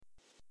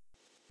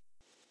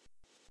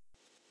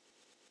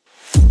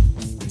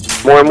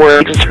more and more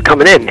agents are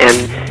coming in,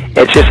 and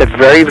it's just a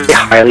very, very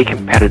highly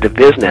competitive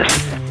business.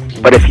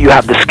 But if you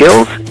have the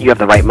skills, you have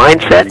the right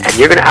mindset, and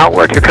you're going to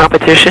outwork your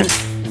competition,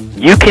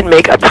 you can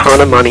make a ton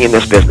of money in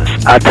this business,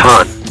 a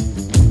ton.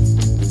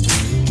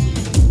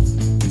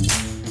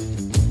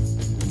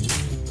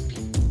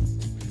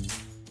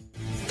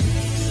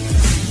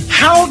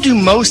 How do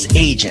most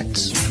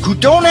agents who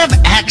don't have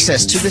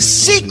access to the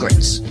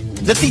secrets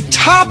that the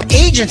top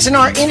agents in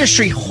our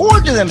industry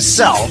hoard to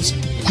themselves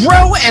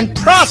grow and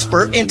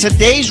prosper in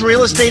today's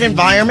real estate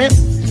environment?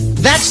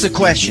 That's the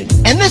question,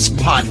 and this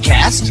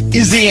podcast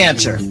is the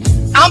answer.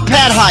 I'm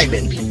Pat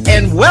Hiban,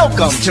 and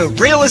welcome to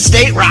Real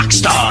Estate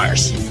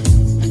Rockstars.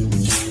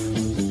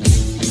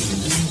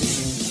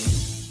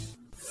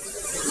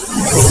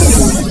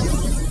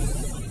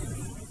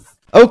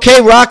 Okay,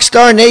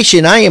 Rockstar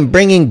Nation, I am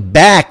bringing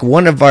back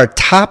one of our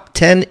top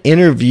 10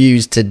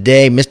 interviews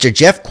today, Mr.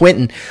 Jeff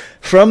Quinton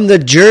from the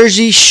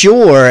Jersey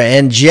Shore.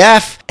 And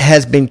Jeff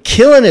has been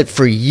killing it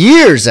for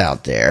years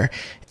out there.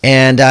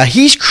 And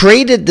he's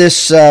created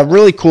this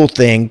really cool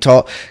thing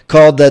called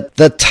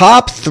the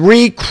top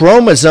 3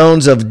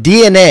 chromosomes of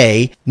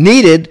DNA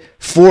needed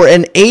for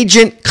an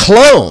agent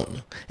clone.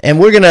 And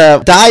we're going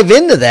to dive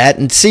into that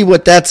and see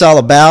what that's all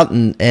about,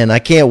 and I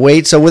can't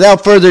wait. So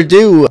without further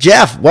ado,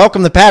 Jeff,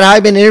 welcome to Pat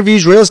Hiban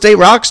Interviews Real Estate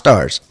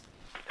Rockstars.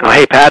 Oh,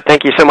 hey, Pat,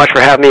 thank you so much for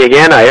having me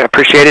again. I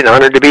appreciate it and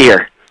honored to be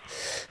here.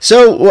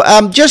 So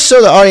just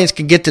so the audience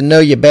can get to know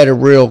you better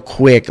real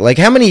quick, like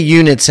how many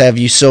units have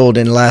you sold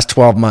in the last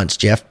 12 months,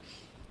 Jeff?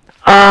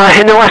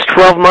 In the last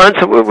 12 months,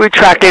 we're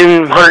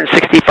tracking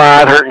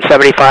 165,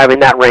 175 in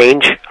that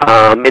range.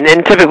 And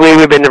then typically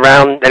we've been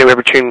around anywhere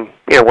between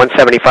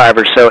 175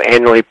 or so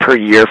annually per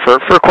year for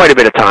quite a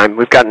bit of time.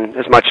 We've gotten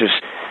as much as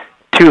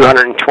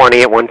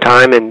 220 at one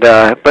time, and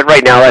but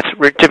right now that's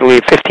typically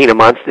 15 a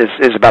month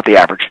is about the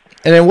average.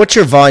 And then what's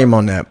your volume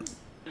on that?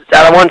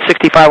 Out of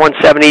 165,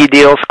 170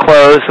 deals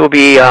closed will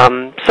be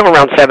somewhere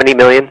around 70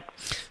 million.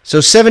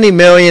 So 70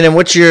 million, and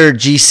what's your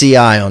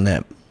GCI on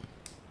that?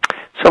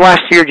 So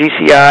last year,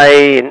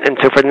 GCI and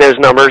so forth, and those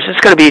numbers,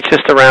 it's going to be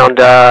just around,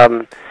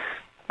 I'm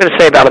going to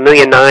say about $1.9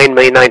 million,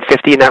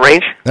 $1.95 in that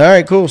range. All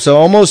right, cool. So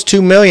almost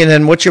 $2 million.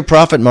 And what's your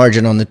profit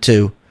margin on the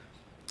two?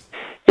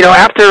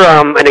 After,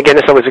 and again,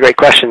 this is always a great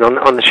question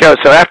on the show.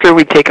 So after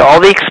we take all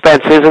the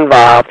expenses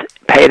involved,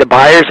 pay the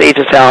buyer's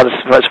agents out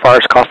as far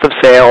as cost of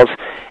sales,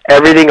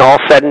 everything all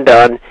said and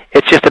done,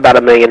 it's just about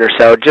 $1 million or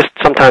so, just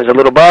sometimes a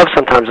little above,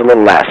 sometimes a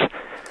little less.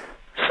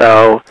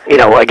 So,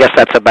 I guess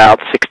that's about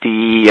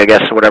 60,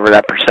 whatever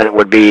that percent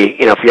would be.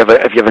 If you have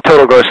a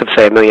total gross of,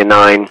 say, $1.9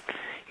 million,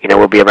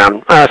 we'll be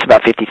around, it's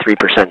about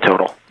 53%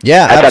 total.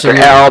 Yeah, that's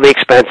absolutely. After all the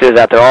expenses,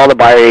 after all the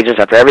buyer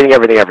agents, after everything.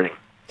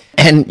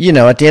 And,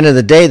 at the end of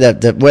the day,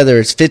 that whether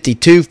it's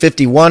 52,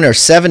 51, or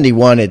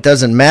 71, it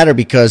doesn't matter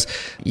because,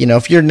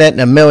 if you're netting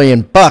 $1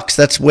 million,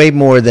 that's way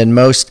more than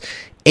most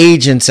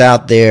agents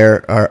out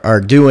there are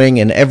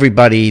doing, and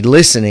everybody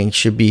listening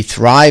should be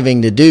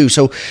thriving to do.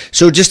 So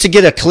just to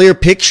get a clear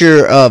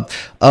picture of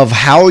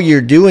how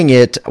you're doing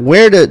it,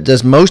 where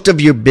does most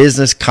of your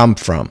business come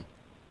from?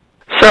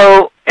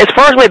 So as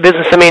far as my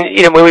business,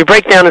 when we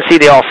break down and see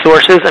the all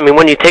sources,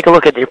 when you take a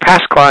look at your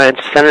past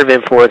clients, center of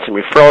influence, and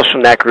referrals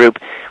from that group,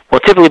 will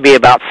typically be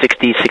about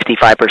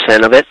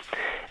 60-65% of it.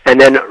 And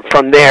then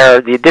from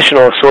there, the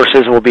additional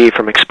sources will be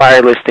from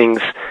expired listings,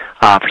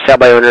 for sale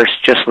by owners,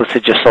 just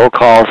listed, just sold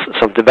calls,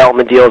 some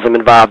development deals I'm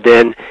involved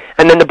in,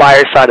 and then the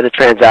buyer side of the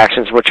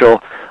transactions, which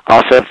will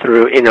also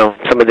through,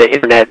 some of the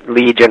internet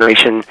lead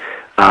generation,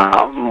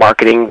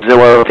 marketing,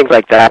 Zillow, things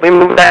like that. We're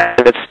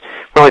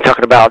only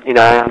talking about, a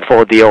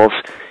handful of deals,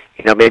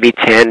 maybe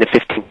 10 to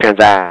 15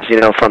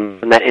 transactions, from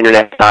that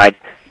internet side.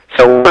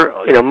 So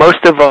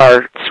most of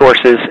our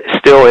sources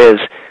still is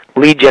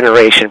lead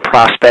generation,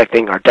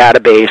 prospecting, our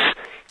database,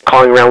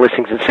 calling around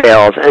listings and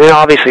sales, and then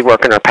obviously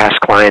working our past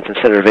clients and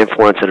center of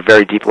influence at a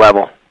very deep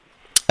level.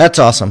 That's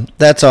awesome.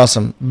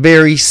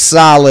 Very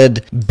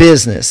solid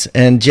business.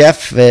 And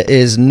Jeff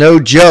is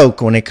no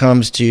joke when it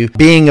comes to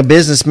being a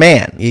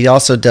businessman. He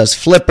also does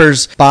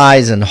flippers,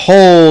 buys and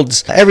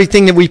holds.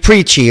 Everything that we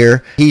preach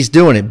here, he's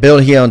doing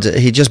it.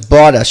 He just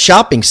bought a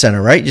shopping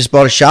center, right? You just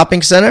bought a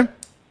shopping center?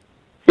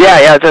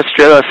 Yeah, it's a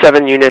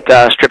 7-unit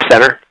strip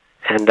center,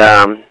 and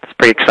it's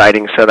pretty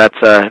exciting. So that's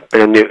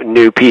been a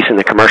new piece in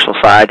the commercial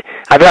side.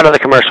 I've got other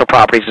commercial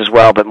properties as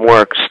well, but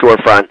more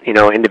storefront,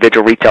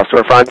 individual retail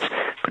storefronts.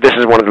 But this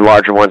is one of the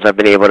larger ones I've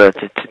been able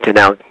to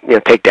now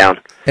take down.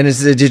 And with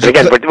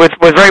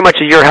very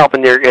much of your help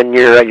and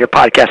your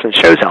podcast and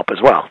shows help as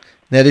well.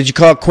 Now, did you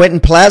call it Quinton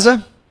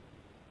Plaza?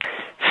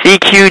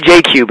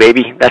 CQJQ,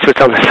 baby. That's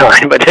what's on the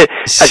sign, but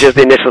that's just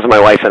the initials of my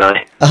wife and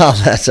I. Oh,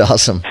 that's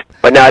awesome.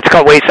 But no, it's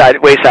called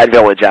Wayside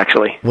Village,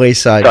 actually.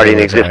 Wayside Starting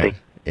Village. existing. Right.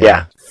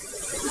 Yeah.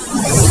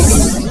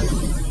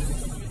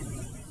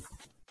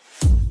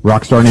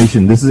 Rockstar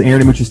Nation, this is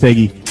Aaron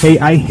Amuchastegui. Hey,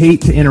 I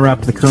hate to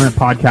interrupt the current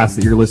podcast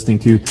that you're listening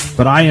to,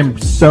 but I am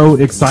so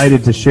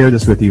excited to share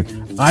this with you.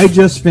 I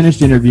just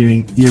finished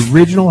interviewing the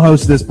original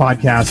host of this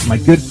podcast, my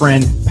good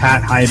friend,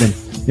 Pat Hiban.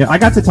 Yeah, I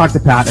got to talk to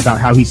Pat about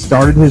how he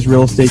started his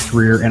real estate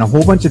career and a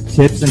whole bunch of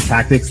tips and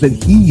tactics that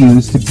he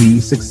used to be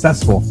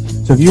successful.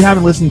 So if you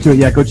haven't listened to it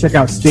yet, go check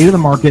out State of the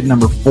Market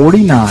number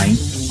 49.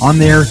 On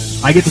there,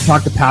 I get to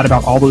talk to Pat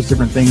about all those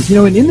different things.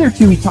 And in there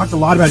too, he talked a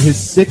lot about his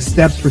 6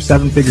 Steps for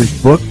 7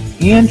 Figures book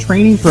and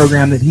training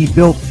program that he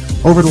built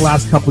over the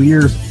last couple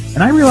years.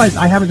 And I realized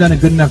I haven't done a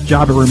good enough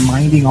job of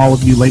reminding all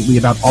of you lately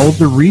about all of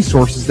the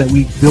resources that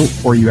we've built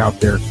for you out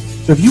there.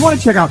 So if you want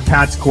to check out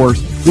Pat's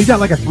course, we've got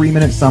like a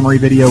 3-minute summary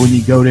video when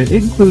you go to it.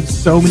 It includes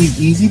so many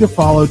easy to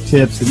follow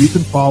tips that you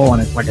can follow on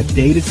it like a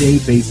day-to-day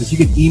basis. You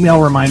get email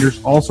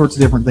reminders, all sorts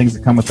of different things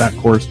that come with that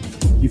course.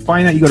 You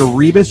find that, you go to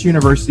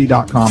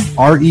rebusuniversity.com,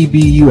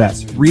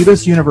 R-E-B-U-S,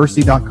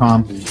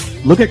 rebusuniversity.com.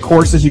 Look at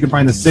courses. You can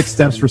find the 6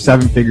 Steps for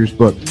 7 Figures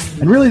book.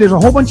 And really, there's a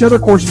whole bunch of other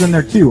courses in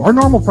there too. Our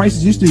normal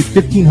prices used to be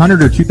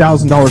 $1,500 or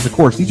 $2,000 a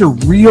course. These are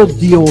real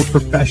deal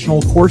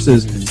professional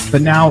courses.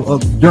 But now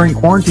during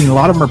quarantine, a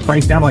lot of them are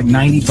priced down to like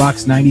 $90,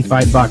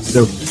 $95.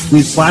 So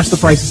we've slashed the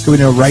prices because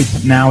we know right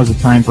now is a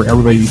time for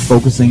everybody to be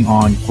focusing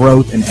on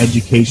growth and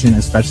education,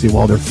 especially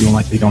while they're feeling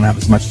like they don't have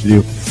as much to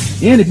do.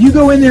 And if you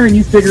go in there and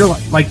you figure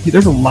like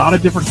there's a lot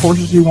of different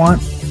courses you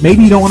want,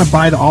 maybe you don't want to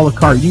buy the a la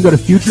carte. You can go to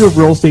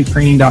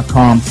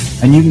futureofrealestatetraining.com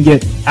and you can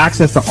get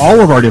access to all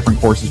of our different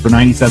courses for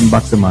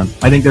 $97 a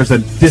month. I think there's a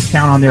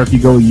discount on there if you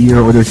go a year,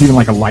 or there's even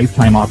like a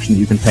lifetime option that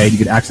you can pay to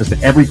get access to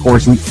every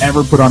course we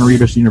ever put on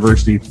Rebus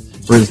University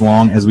for as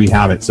long as we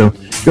have it. So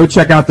go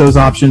check out those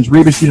options,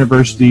 Rebus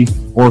University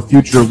or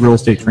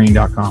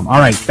futureofrealestatetraining.com. All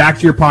right, back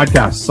to your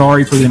podcast.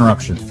 Sorry for the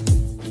interruption.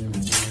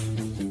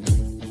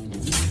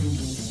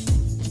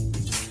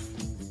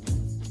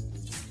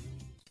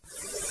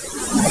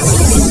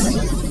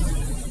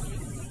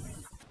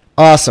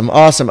 Awesome.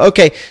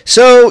 Okay,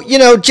 so,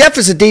 Jeff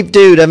is a deep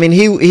dude. I mean,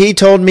 he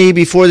told me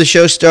before the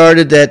show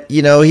started that,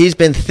 he's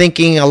been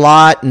thinking a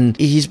lot, and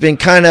he's been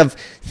kind of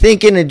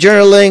thinking and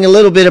journaling a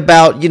little bit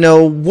about,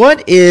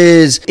 what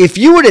is, if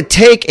you were to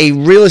take a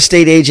real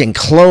estate agent,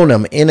 clone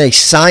them in a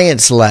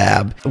science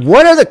lab,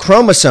 what are the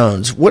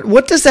chromosomes?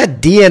 What does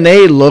that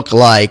DNA look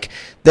like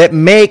that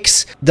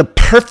makes the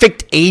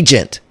perfect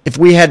agent if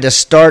we had to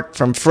start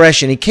from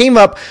fresh? And he came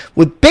up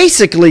with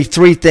basically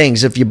 3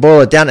 things if you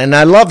boil it down. And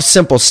I love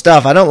simple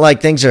stuff. I don't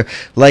like things are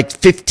like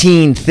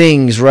 15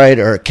 things, right,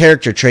 or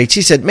character traits.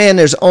 He said, man,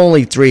 there's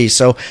only 3.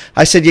 So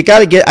I said, I got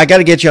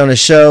to get you on the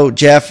show,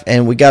 Jeff,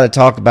 and we got to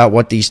talk about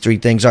what these 3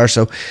 things are.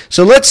 So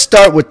let's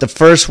start with the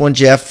first one,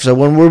 Jeff. So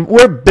when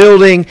we're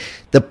building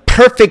the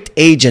perfect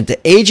agent, the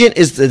agent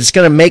that's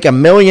going to make $1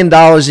 million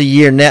a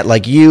year net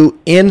like you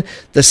in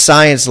the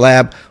science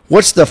lab,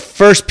 what's the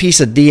first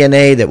piece of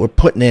DNA that we're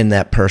putting in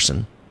that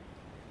person?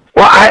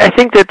 Well, I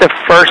think that the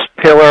first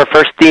pillar,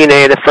 first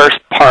DNA, the first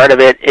part of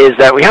it is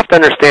that we have to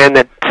understand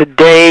that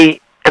today,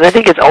 and I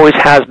think it always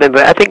has been,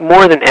 but I think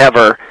more than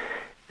ever,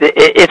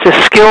 it's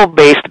a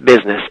skill-based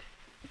business.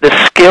 The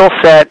skill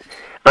set,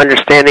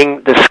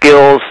 understanding the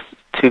skills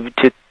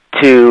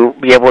to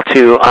be able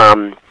to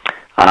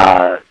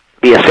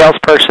be a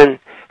salesperson,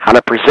 how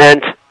to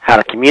present, how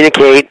to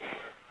communicate,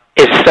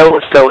 is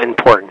so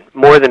important,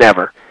 more than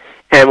ever.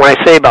 And when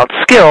I say about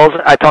skills,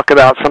 I talk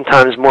about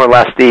sometimes more or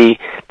less the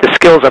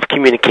skills of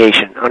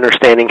communication,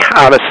 understanding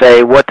how to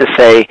say, what to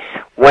say,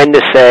 when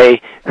to say,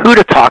 who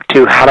to talk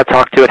to, how to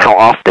talk to it, how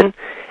often,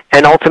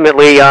 and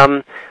ultimately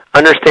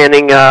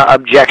understanding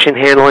objection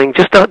handling,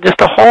 just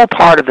a whole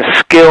part of the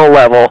skill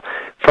level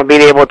from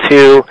being able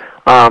to,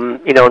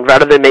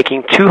 rather than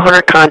making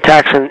 200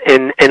 contacts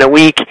in a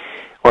week,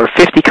 or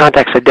 50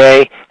 contacts a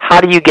day, how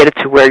do you get it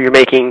to where you're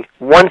making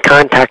 1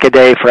 contact a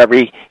day for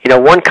every,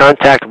 1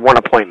 contact, 1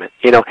 appointment?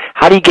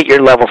 How do you get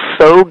your level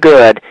so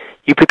good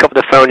you pick up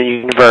the phone and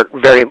you convert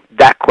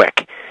that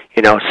quick?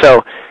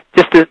 So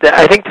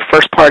I think the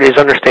first part is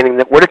understanding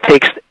that what it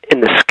takes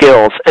in the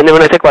skills. And then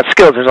when I think about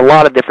skills, there's a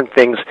lot of different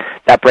things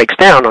that breaks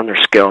down under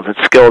skills.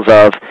 It's skills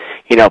of,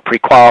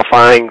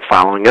 pre-qualifying,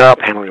 following up,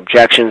 handling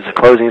objections,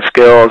 closing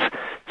skills,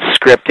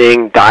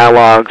 scripting,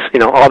 dialogues,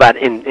 all that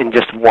in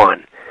just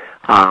one.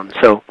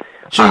 So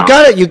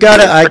you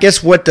gotta. I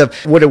guess what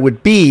it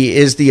would be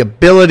is the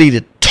ability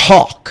to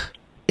talk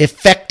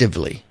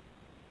effectively.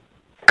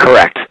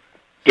 Correct.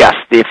 Yes,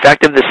 the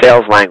effective the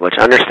sales language,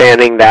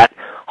 understanding that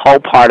whole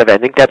part of it. I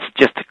think that's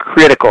just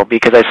critical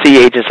because I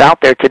see agents out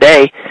there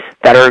today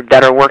that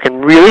are working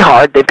really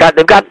hard. They've got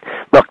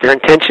look, their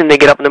intention. They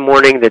get up in the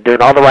morning. They're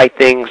doing all the right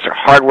things. They're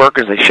hard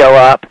workers. They show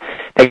up.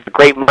 They have a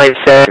great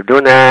mindset. They're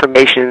doing their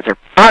affirmations. They're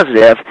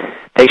positive.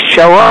 They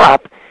show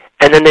up.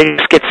 And then they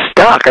just get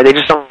stuck, or they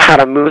just don't know how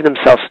to move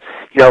themselves,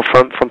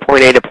 from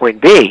point A to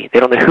point B. They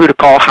don't know who to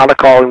call, how to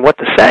call, and what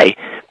to say.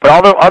 But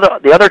all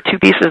the other 2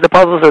 pieces of the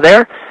puzzles are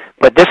there,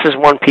 but this is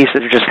one piece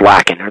that they're just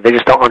lacking, or they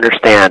just don't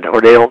understand, or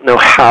they don't know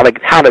how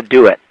to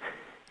do it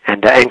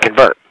and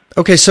convert.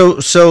 Okay, so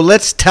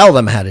let's tell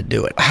them how to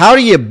do it. How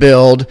do you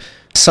build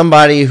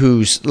somebody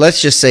who's,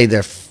 let's just say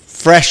they're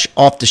fresh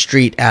off the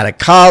street, out of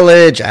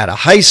college, out of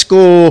high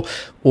school,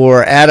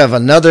 or out of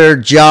another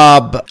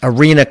job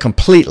arena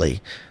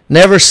completely?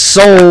 never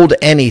sold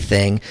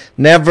anything,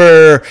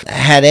 never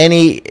had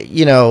any,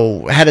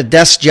 had a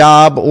desk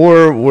job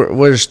or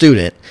were a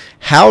student.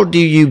 How do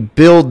you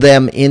build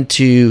them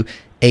into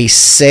a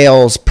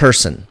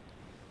salesperson?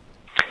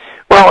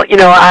 Well,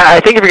 I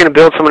think if you're going to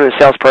build someone into a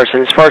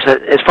salesperson, as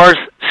far as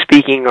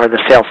speaking or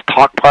the sales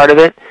talk part of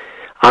it,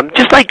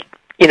 just like,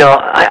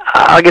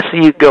 I guess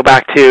you go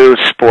back to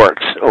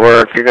sports,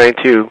 or if you're going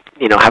to,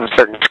 have a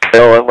certain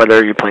skill,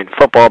 whether you're playing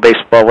football,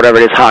 baseball, whatever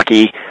it is,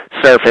 hockey,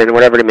 surfing,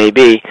 whatever it may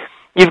be,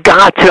 you've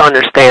got to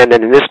understand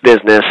that in this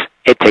business,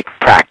 it takes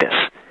practice.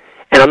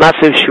 And I'm not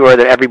so sure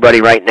that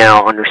everybody right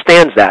now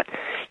understands that.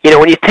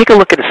 When you take a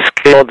look at a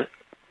skilled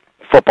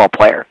football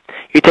player,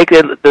 you take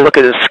a look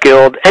at a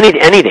skilled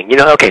anything.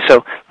 Okay,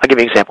 so I'll give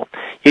you an example.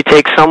 You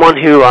take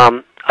someone who,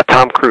 a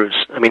Tom Cruise.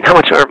 I mean, how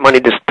much money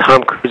does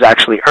Tom Cruise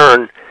actually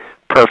earn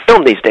per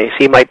film these days?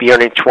 He might be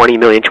earning $20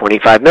 million,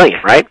 $25 million,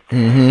 right?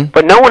 Mm-hmm.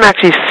 But no one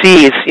actually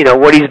sees,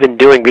 what he's been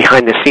doing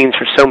behind the scenes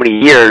for so many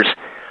years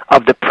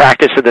of the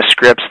practice of the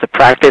scripts, the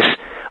practice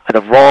of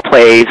the role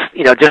plays,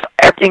 just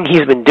everything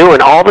he's been doing,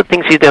 all the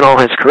things he's done all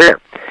his career.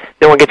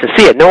 No one gets to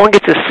see it. No one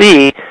gets to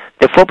see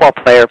the football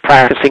player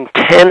practicing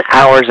 10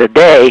 hours a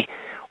day,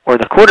 or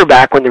the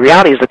quarterback, when the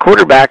reality is the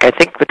quarterback, I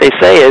think what they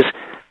say is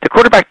the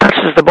quarterback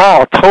touches the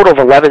ball a total of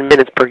 11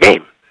 minutes per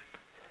game.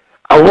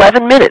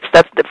 11 minutes.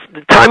 That's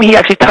the time he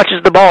actually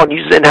touches the ball and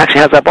uses it and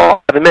actually has that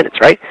ball, 11 minutes,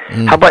 right?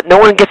 Mm. How about no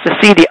one gets to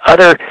see the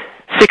other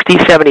 60,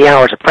 70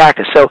 hours of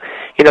practice? So,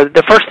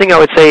 the first thing I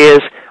would say is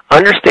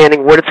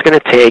understanding what it's going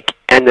to take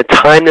and the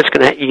time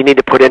you need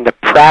to put into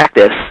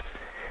practice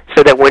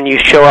so that when you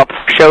show up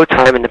for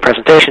showtime and the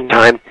presentation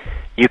time,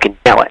 you can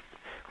nail it,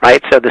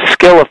 right? So the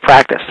skill of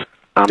practice.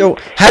 So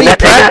how do you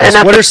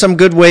practice? What are some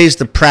good ways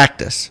to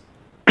practice?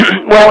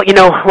 Well,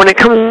 when it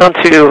comes down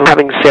to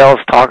having sales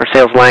talk or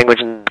sales language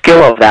and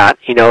skill of that,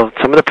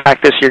 some of the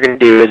practice you're going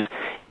to do is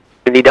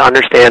you need to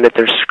understand that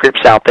there's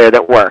scripts out there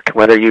that work.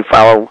 Whether you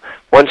follow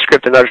one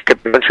script, another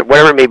script,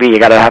 whatever it may be, you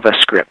got to have a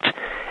script.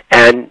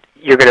 And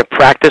you're going to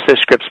practice those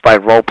scripts by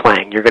role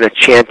playing. You're going to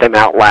chant them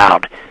out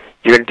loud.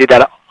 You're going to do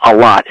that a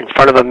lot in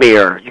front of a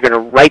mirror. You're going to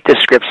write the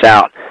scripts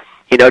out.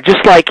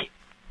 Just like,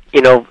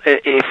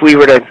 if we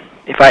were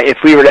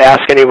to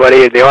ask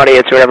anybody in the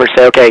audience or whatever,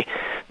 say, okay,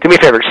 do me a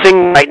favor,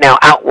 sing right now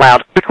out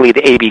loud quickly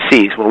the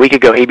ABCs. Well, we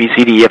could go A, B,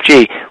 C, D, E, F,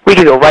 G. We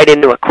could go right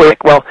into it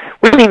quick. Well,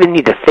 we don't even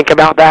need to think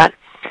about that.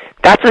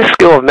 That's a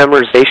skill of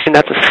memorization.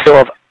 That's a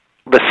skill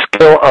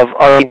of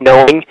already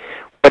knowing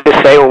what to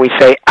say when we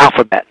say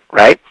alphabet,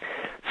 right?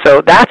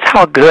 So that's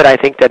how good I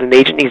think that an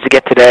agent needs to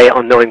get today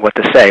on knowing what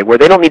to say, where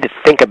they don't need to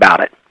think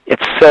about it.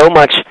 It's so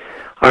much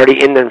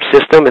already in their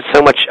system. It's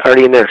so much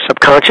already in their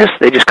subconscious.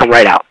 They just come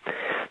right out.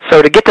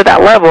 So to get to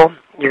that level,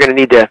 you're going to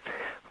need to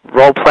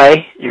role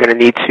play. You're going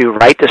to need to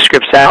write the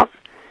scripts out.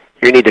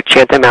 You're going to need to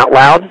chant them out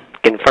loud,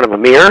 get in front of a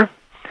mirror,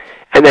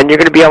 and then you're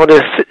going to be able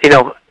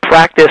to,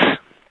 practice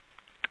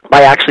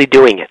by actually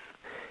doing it.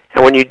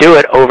 And when you do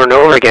it over and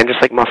over again,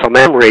 just like muscle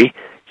memory,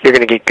 you're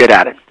going to get good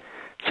at it.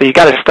 So you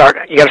got to start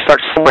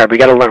somewhere. But you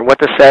got to learn what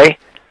to say,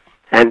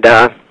 and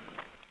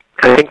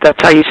I think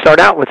that's how you start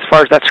out with as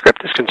far as that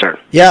script is concerned.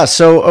 Yeah,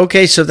 so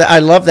I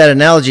love that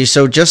analogy.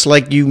 So just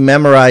like you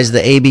memorized the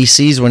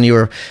ABCs when you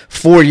were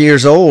 4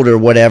 years old or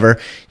whatever,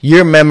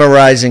 you're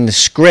memorizing the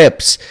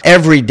scripts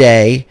every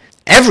day,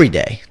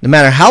 no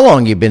matter how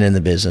long you've been in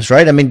the business,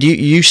 right? I mean, do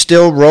you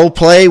still role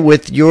play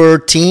with your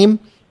team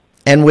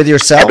and with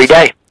yourself? Every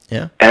day.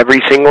 Yeah. Every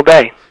single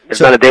day.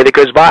 There's not a day that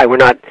goes by. We're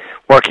not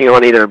working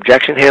on either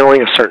objection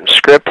handling, a certain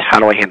script, how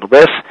do I handle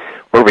this?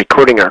 We're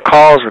recording our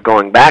calls. We're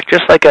going back,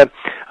 just like a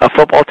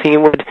football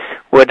team would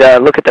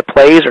look at the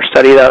plays or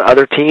study the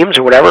other teams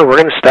or whatever. We're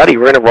going to study.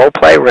 We're going to role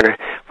play. We're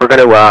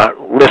going to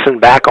listen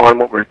back on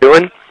what we're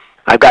doing.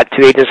 I've got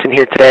 2 agents in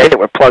here today that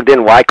were plugged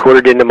in,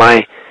 Y-coded into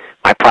my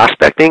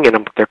prospecting,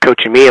 and they're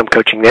coaching me. I'm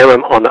coaching them.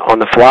 I'm on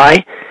the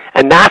fly,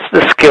 and that's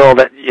the skill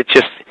that it's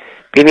just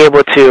being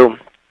able to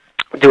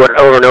do it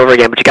over and over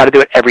again. But you got to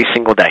do it every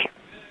single day.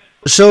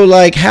 So,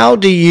 how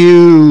do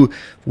you,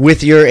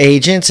 with your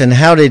agents, and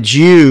how did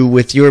you,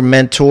 with your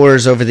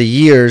mentors over the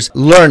years,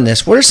 learn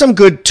this? What are some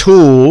good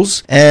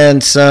tools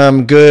and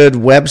some good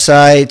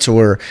websites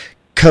or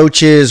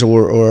coaches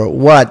or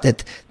what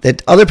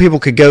that other people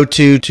could go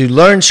to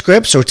learn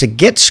scripts or to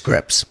get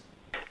scripts?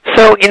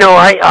 So,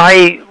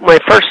 my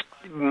first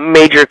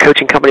major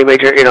coaching company,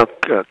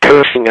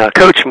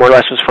 coach more or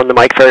less was from the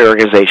Mike Ferry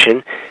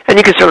organization. And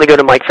you can certainly go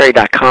to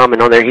MikeFerry.com,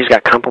 and on there he's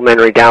got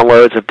complimentary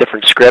downloads of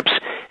different scripts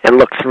and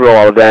look through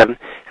all of them.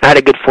 I had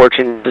a good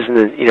fortune, this is in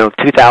the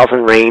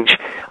 2000 range,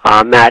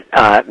 met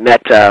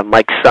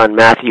Mike's son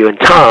Matthew and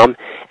Tom,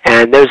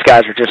 and those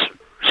guys are just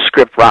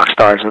script rock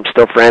stars. I'm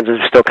still friends and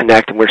we still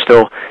connect, and we're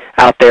still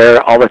out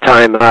there all the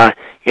time,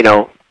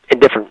 in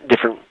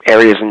different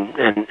areas, and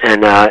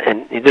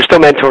they're still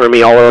mentoring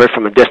me all over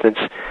from a distance.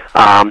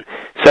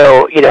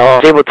 So I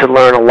was able to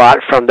learn a lot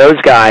from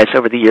those guys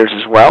over the years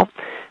as well.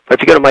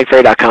 But if you go to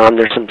MikeFerry.com,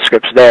 there's some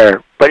scripts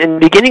there. But in the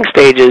beginning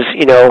stages,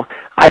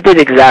 I did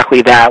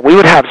exactly that. We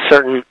would have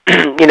certain,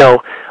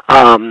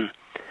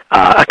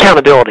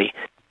 accountability.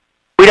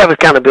 we'd have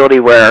accountability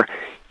where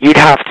you'd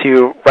have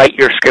to write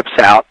your scripts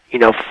out,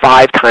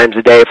 5 times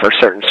a day for a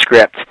certain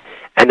script,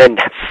 and then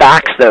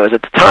fax those.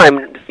 At the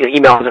time,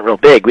 email wasn't real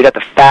big. We'd have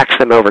to fax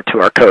them over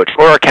to our coach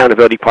or our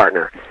accountability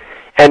partner.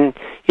 And,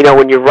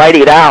 when you write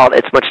it out,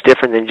 it's much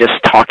different than just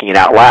talking it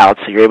out loud.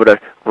 So you're able to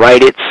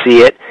write it,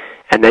 see it,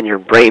 and then your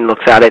brain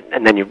looks at it,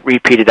 and then you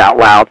repeat it out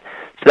loud.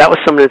 So that was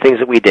some of the things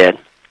that we did.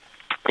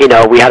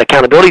 We had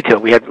accountability to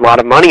it. We had a lot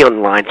of money on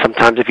the line.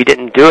 Sometimes if you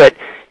didn't do it,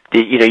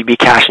 you'd be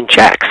cashing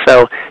checks.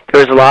 So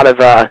there was a lot of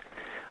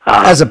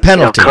as a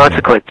penalty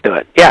consequence to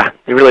it. Yeah,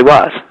 it really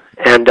was.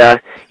 And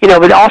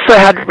but also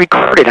had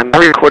recorded. I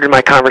recorded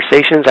my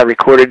conversations. I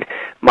recorded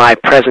my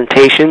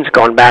presentations,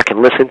 gone back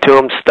and listened to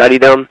them,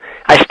 studied them.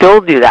 I still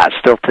do that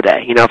still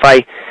today. If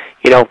I,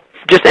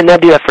 and I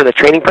do that for the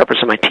training purpose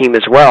of my team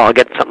as well. I'll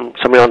get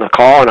somebody on the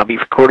call and I'll be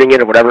recording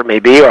it or whatever it may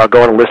be, or I'll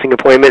go on a listening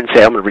appointment and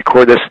say I'm going to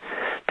record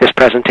this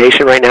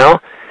presentation right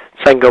now,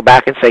 so I can go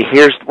back and say,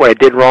 here's what I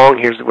did wrong,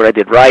 here's what I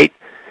did right.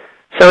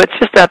 So it's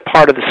just that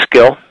part of the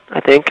skill,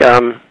 I think,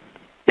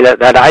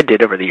 that I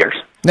did over the years.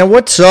 Now,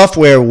 what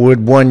software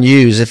would one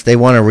use if they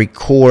want to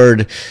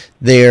record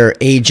their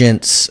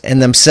agents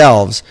and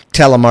themselves,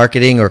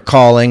 telemarketing or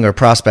calling or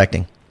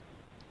prospecting?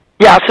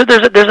 Yeah, so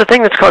there's a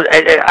thing that's called,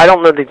 I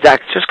don't know the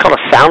exact, it's just called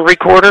a sound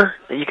recorder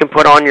that you can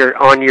put on your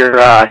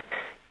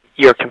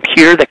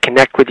computer that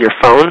connect with your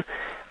phone.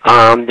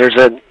 There's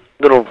a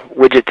little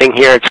widget thing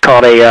here. It's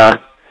called I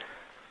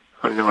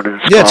don't know what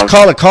it's called. Yeah, it's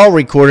called a call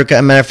recorder. As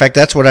a matter of fact,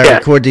 that's what I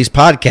record these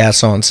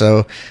podcasts on,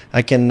 so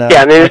I can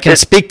I can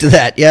speak to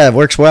that. Yeah, it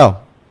works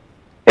well.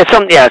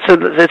 So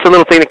it's a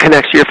little thing that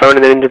connects to your phone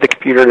and then into the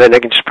computer, and then I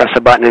can just press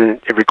a button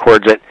and it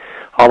records it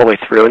all the way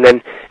through. And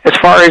then as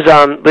far as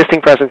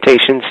listing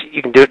presentations,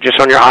 you can do it just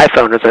on your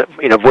iPhone as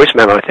a voice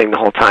memo thing the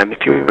whole time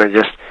if you want to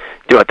just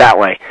do it that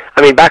way.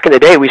 I mean, back in the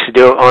day, we used to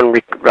do it on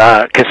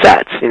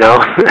cassettes,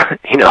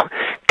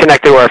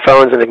 connected to our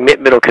phones and the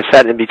middle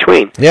cassette in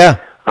between. Yeah.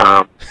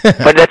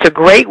 But that's a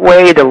great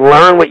way to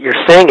learn what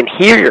you're saying and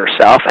hear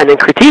yourself and then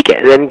critique it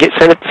and then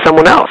send it to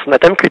someone else and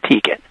let them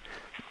critique it.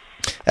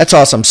 That's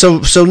awesome.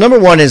 So number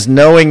one is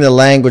knowing the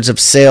language of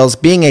sales,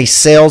 being a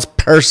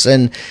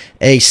salesperson,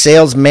 a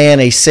salesman,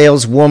 a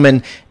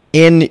saleswoman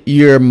in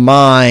your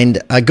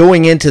mind,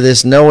 going into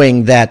this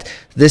knowing that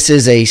this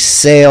is a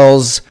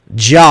sales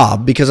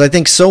job, because I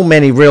think so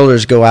many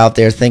realtors go out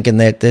there thinking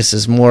that this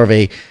is more of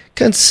a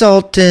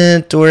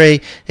consultant or a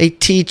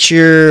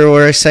teacher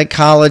or a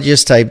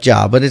psychologist type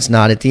job, but it's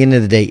not. At the end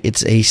of the day,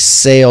 it's a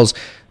sales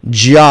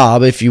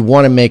job if you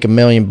want to make $1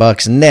 million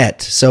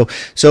net. So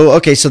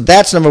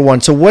that's number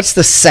one. So what's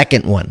the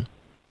second one?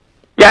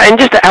 Yeah, and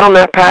just to add on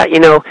that, Pat,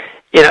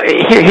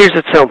 here's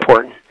what's so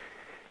important.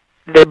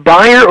 The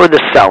buyer or the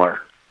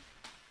seller,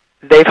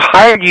 they've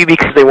hired you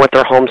because they want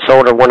their home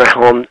sold or want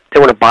they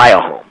want to buy a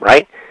home,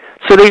 right?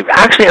 So they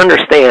actually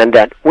understand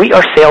that we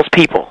are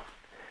salespeople.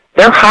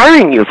 They're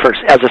hiring you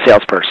as a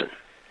salesperson.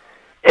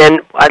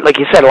 And like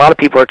you said, a lot of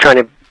people are trying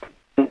to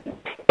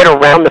get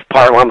around the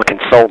part where I'm a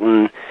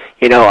consultant,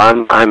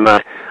 I'm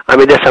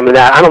a this, I'm a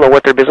that. I don't know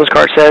what their business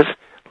card says.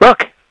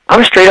 Look, I'm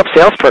a straight-up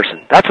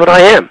salesperson. That's what I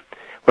am.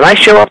 When I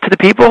show up to the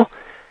people,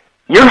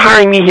 you're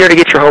hiring me here to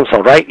get your home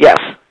sold, right? Yes.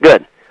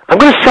 Good. I'm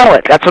going to sell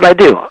it. That's what I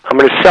do. I'm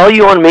going to sell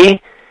you on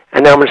me,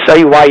 and then I'm going to sell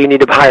you why you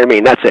need to hire me,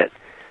 and that's it.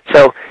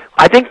 So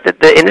I think that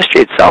the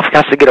industry itself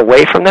has to get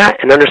away from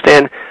that and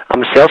understand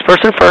I'm a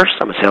salesperson first,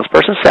 I'm a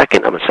salesperson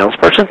second, I'm a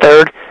salesperson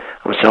third,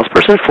 I'm a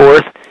salesperson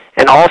fourth,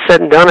 and all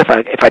said and done,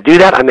 if I do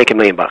that, I make $1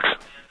 million.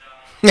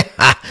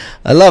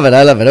 I love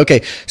it.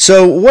 Okay,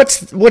 so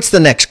what's the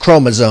next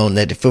chromosome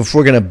that if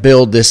we're going to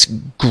build this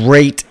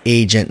great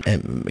agent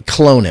and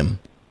clone him?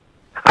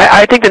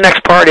 I think the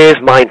next part is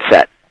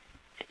mindset.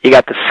 You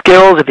got the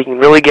skills, if you can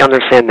really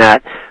understand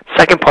that.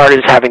 Second part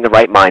is having the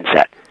right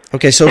mindset.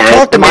 Okay, so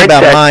talk to me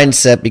about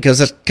mindset, because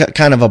that's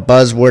kind of a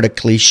buzzword, a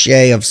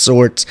cliche of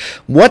sorts.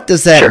 What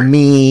does that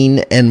mean,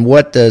 and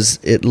what does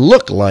it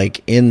look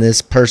like in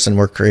this person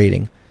we're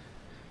creating?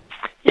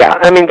 Yeah,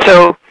 I mean,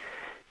 so,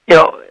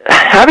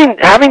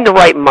 having the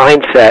right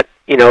mindset,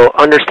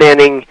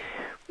 understanding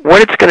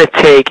what it's going to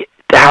take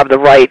to have the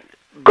right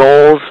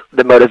goals,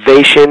 the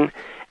motivation,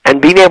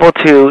 and being able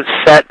to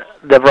set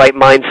the right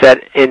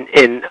mindset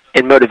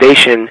in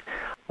motivation,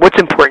 what's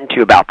important to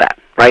you about that,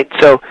 right?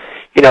 So,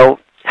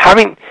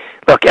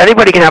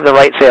 anybody can have the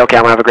right, say, okay,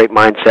 I'm going to have a great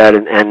mindset,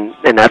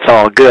 and that's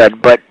all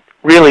good, but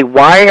really,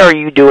 why are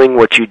you doing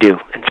what you do?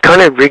 And it's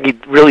kind of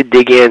really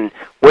dig in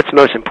what's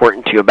most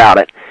important to you about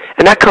it.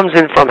 And that comes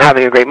in from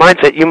having a great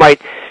mindset. You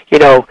might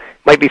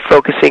be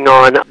focusing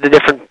on the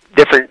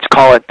different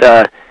call it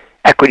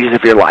equities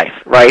of your life,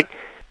 right?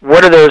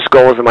 What are those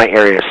goals in my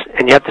areas?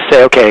 And you have to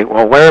say, okay,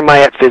 well, where am I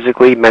at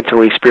physically,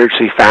 mentally,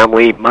 spiritually,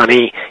 family,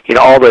 money,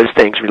 all those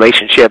things,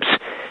 relationships,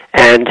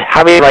 and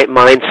having the right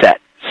mindset.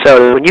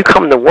 So when you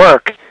come to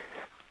work,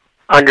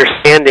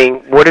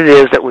 understanding what it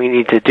is that we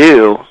need to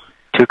do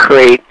to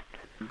get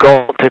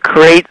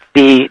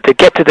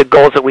to the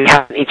goals that we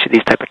have in each of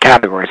these type of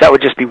categories. That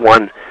would just be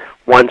one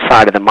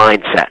side of the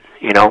mindset,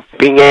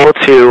 being able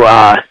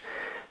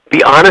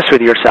be honest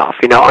with yourself,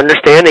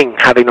 understanding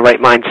having the right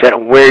mindset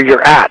and where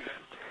you're at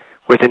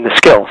within the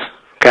skills,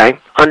 okay?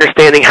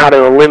 Understanding how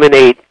to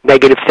eliminate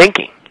negative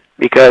thinking,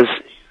 because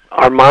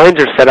our minds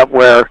are set up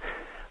where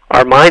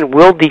our mind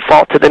will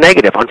default to the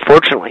negative,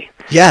 unfortunately.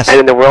 Yes. And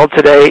in the world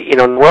today,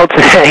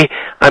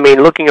 I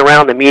mean, looking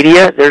around the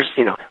media, there's,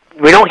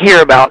 we don't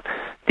hear about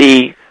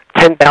the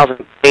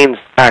 10,000 planes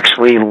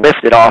actually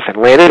lifted off and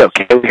landed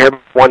okay. We hear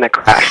one that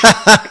crashed.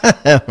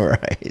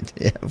 Right.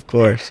 Yeah, of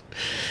course.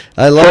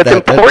 I love so that.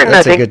 It's important,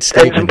 that's I think, a good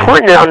statement. It's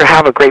important to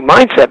have a great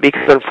mindset,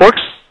 because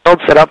unfortunately, the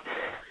world's set up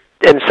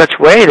in such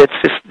a way that's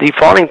just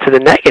defaulting to the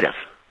negative.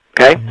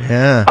 Okay.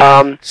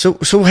 Yeah. So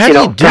how do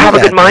you do to have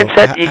that, a good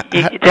mindset?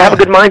 To have a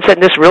good mindset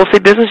in this real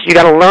estate business, you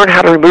got to learn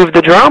how to remove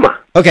the drama.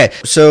 Okay,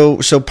 so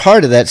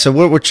part of that, so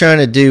what we're trying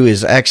to do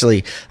is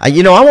actually, I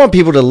want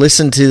people to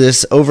listen to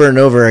this over and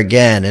over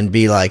again and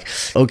be like,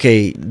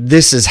 okay,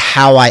 this is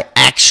how I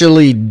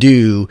actually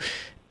do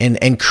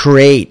and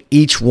create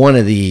each one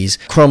of these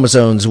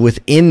chromosomes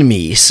within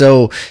me.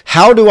 So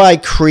how do I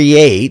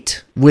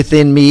create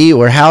within me,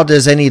 or how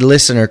does any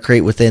listener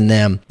create within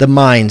them the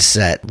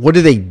mindset? What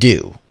do they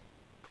do?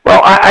 Well,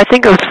 I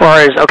think as far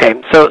as, okay,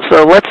 so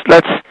let's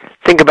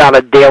think about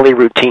a daily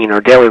routine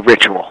or daily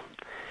ritual.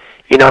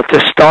 To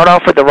start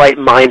off with the right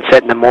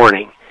mindset in the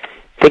morning,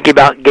 think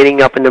about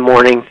getting up in the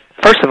morning.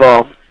 First of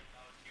all,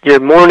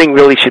 your morning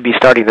really should be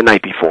starting the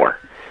night before.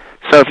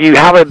 So if you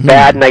have a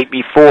bad night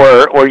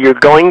before, or you're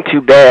going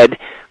to bed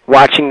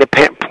watching the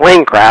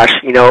plane crash,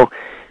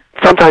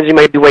 sometimes you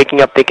might be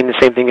waking up thinking the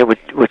same thing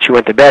which you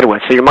went to bed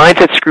with. So your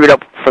mindset's screwed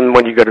up from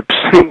when you go to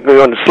sleep,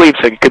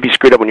 so it could be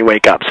screwed up when you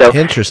wake up. So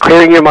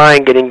clearing your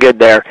mind, getting good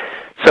there.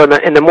 So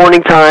in the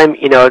morning time,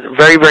 it's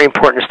very, very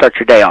important to start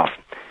your day off.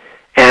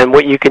 And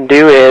what you can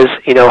do is,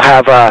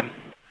 have an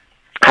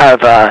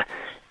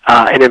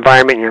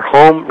environment in your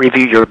home,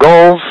 review your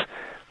goals,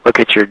 look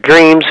at your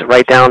dreams,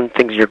 write down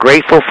things you're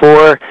grateful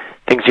for,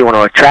 things you want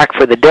to attract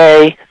for the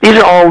day. These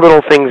are all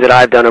little things that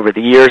I've done over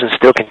the years and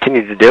still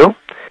continue to do.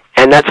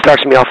 And that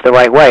starts me off the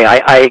right way.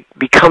 I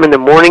become in the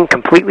morning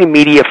completely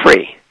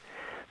media-free.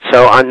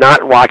 So I'm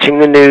not watching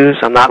the news.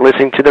 I'm not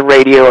listening to the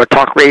radio or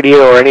talk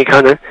radio or any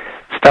kind of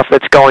stuff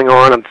that's going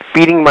on. I'm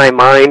feeding my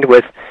mind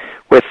with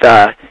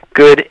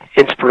good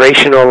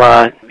inspirational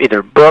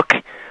either book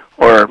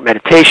or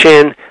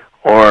meditation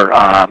or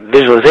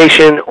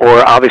visualization,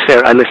 or obviously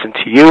I listen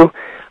to you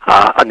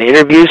on the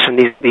interviews from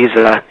these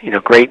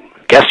great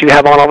guests you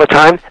have on all the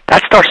time.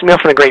 That starts me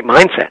off in a great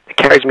mindset. It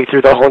carries me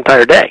through the whole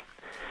entire day.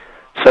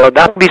 So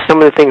that would be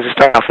some of the things to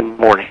start off in the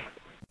morning.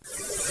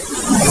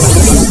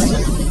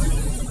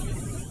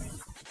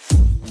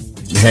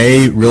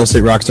 Hey, Real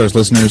Estate Rockstars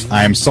listeners,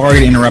 I am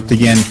sorry to interrupt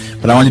again,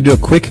 but I want to do a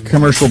quick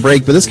commercial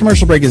break. But this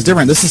commercial break is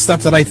different. This is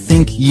stuff that I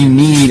think you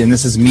need, and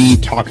this is me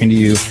talking to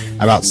you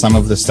about some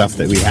of the stuff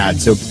that we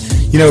had. So,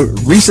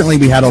 recently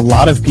we had a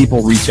lot of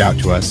people reach out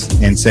to us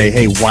and say,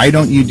 hey, why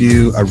don't you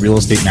do a real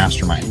estate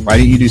mastermind? Why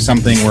don't you do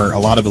something where a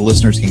lot of the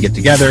listeners can get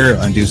together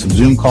and do some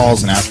Zoom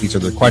calls and ask each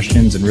other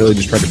questions and really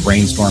just try to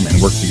brainstorm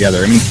and work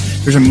together? I mean,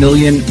 there's a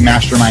million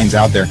masterminds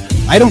out there.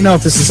 I don't know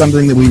if this is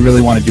something that we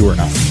really want to do or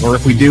not, or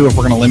if we do, if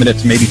we're going to limit it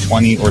to maybe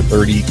 20 or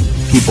 30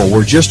 people.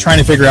 We're just trying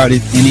to figure out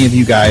if any of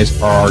you guys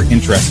are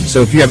interested.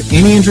 So if you have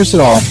any interest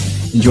at all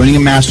in joining a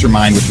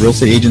mastermind with real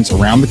estate agents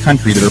around the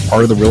country that are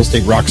part of the Real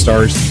Estate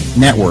Rockstars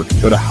network,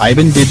 go to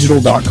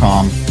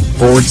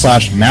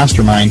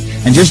hibandigital.com/mastermind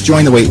and just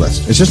join the wait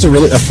list. It's just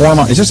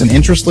it's just an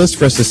interest list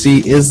for us to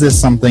see, is this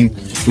something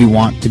we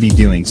want to be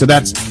doing? So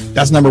that's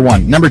number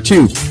one. Number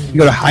two, you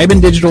go to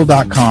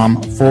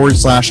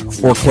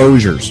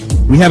hibandigital.com/foreclosures.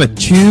 We have a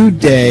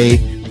 2-day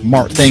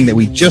thing that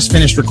we just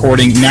finished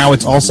recording. Now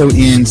it's also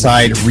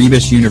inside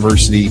Rebus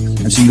University,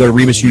 and so you go to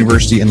Rebus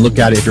University and look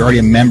at it. If you're already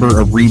a member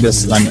of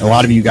Rebus, a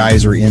lot of you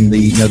guys are in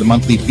the the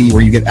monthly fee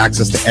where you get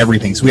access to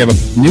everything. So we have a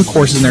new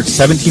course in there,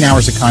 17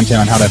 hours of content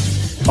on how to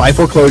buy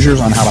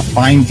foreclosures, on how to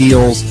find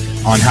deals,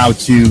 on how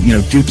to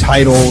do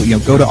title,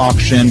 go to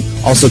auction,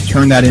 also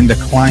turn that into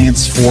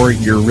clients for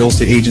your real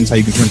estate agents, how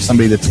you can turn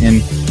somebody that's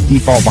in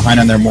default behind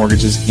on their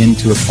mortgages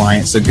into a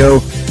client. So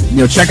go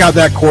check out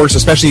that course,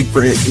 especially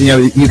for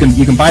you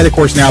can buy the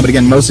course now, but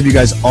again, most of you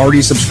guys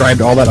already subscribed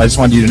to all that. I just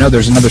wanted you to know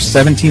there's another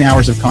 17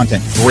 hours of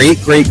content, great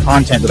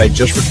content that I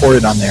just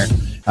recorded on there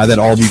that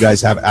all of you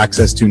guys have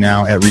access to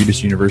now at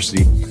Rebus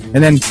University.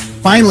 And then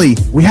finally,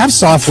 we have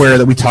software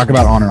that we talk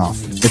about on and off.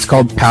 It's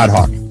called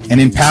Padhawk. And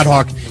in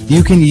Padhawk,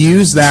 you can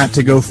use that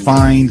to go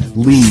find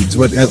leads.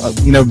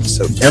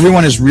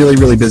 Everyone is really,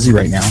 really busy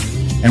right now.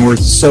 And we're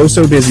so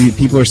busy.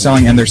 People are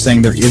selling, and they're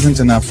saying there isn't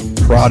enough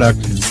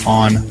product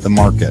on the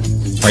market,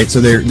 right? So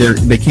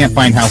they can't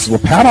find houses. Well,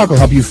 Padhawk will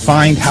help you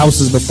find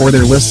houses before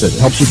they're listed. It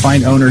helps you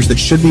find owners that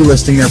should be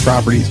listing their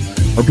properties,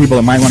 or people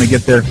that might want to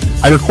get there.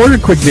 I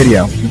recorded a quick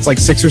video. It's like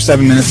 6 or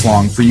 7 minutes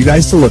long for you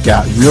guys to look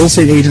at, real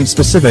estate agent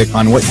specific,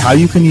 on how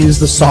you can use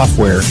the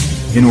software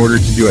in order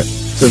to do it.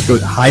 So go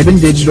to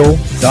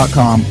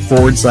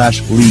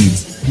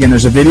hibandigital.com/leads. Again,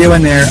 there's a video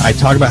in there. I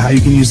talk about how you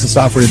can use the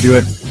software to do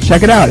it.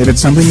 Check it out. If it's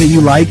something that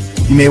you like,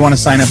 you may want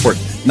to sign up for it.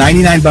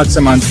 $99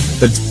 a month.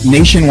 That's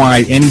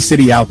nationwide, any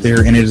city out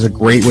there, and it is a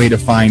great way to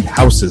find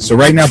houses. So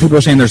right now, people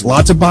are saying there's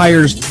lots of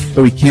buyers,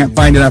 but we can't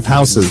find enough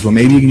houses. Well,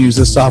 maybe you can use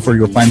this software.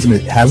 You'll find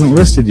somebody that hasn't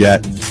listed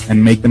yet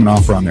and make them an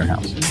offer on their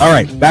house. All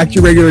right, back to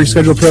your regularly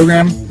scheduled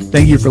program.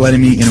 Thank you for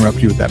letting me interrupt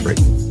you with that break.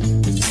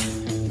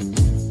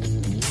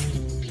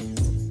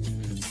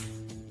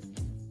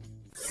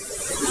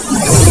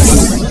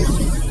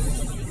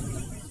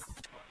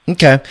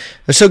 Okay.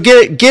 So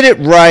get it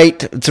right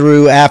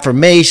through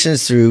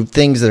affirmations, through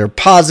things that are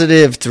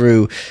positive,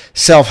 through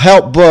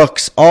self-help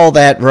books, all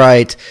that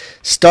right.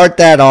 Start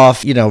that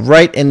off,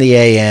 right in the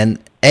AM.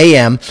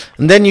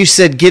 And then you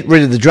said get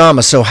rid of the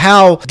drama. So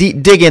how,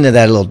 dig into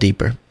that a little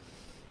deeper.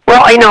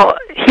 Well,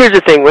 here's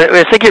the thing. When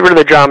I say get rid of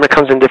the drama, it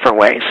comes in different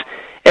ways.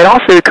 It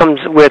also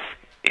comes with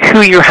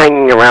who you're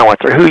hanging around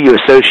with or who you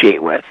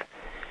associate with.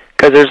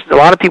 Because there's a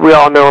lot of people we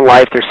all know in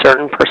life. There's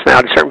certain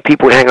personalities, certain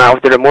people we hang out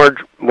with that are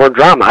more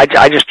drama.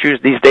 I just choose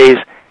these days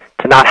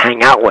to not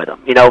hang out with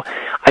them.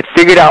 I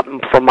figured out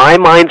for my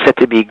mindset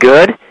to be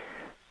good,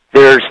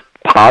 there's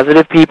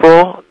positive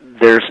people,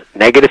 there's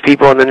negative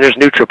people, and then there's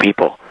neutral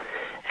people.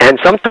 And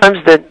sometimes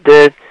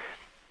the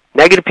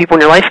negative people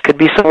in your life could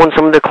be some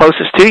of the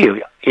closest to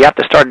you. You have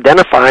to start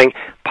identifying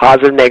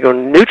positive, negative,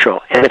 and neutral.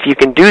 And if you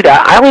can do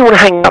that, I only want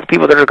to hang out with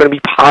people that are going to be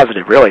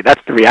positive, really.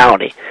 That's the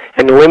reality.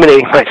 And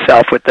eliminating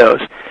myself with those.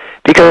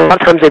 Because a lot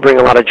of times they bring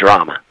a lot of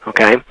drama,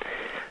 okay?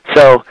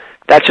 So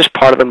that's just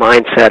part of the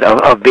mindset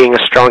of being a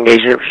strong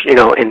agent,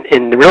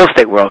 in the real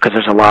estate world, because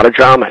there's a lot of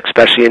drama,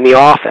 especially in the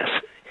office.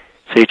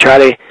 So you try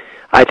to,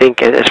 I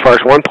think, as far as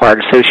one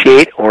part,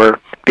 associate or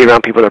be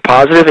around people that are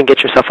positive and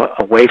get yourself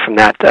away from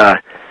that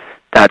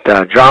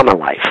drama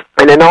life.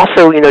 And then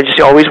also, just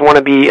always want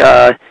to be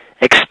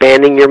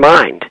expanding your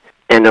mind.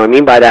 And what I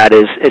mean by that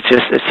is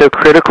it's so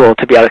critical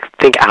to be able to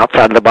think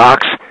outside of the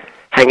box,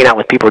 hanging out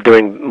with people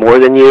doing more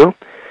than you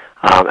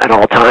at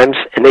all times.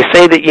 And they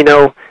say that,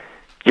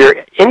 your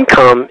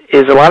income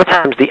is a lot of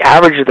times the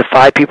average of the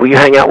 5 people you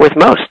hang out with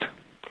most.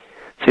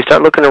 So you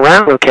start looking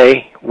around,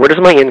 okay, what is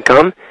my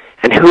income,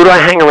 and who do I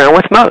hang around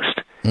with most?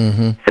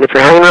 Mm-hmm. And if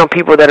you're hanging around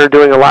people that are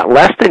doing a lot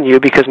less than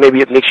you because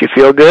maybe it makes you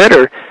feel good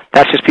or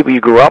that's just people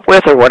you grew up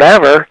with or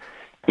whatever,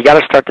 you got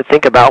to start to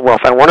think about, well,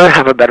 if I want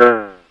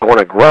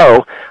to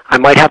grow, I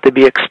might have to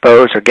be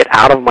exposed or get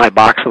out of my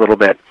box a little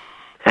bit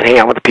and hang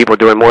out with the people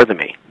doing more than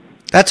me.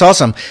 That's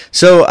awesome.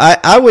 So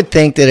I would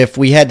think that if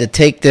we had to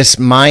take this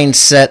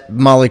mindset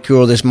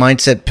molecule, this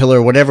mindset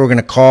pillar, whatever we're going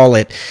to call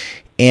it,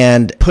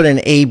 and put an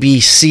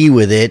ABC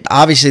with it.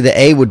 Obviously, the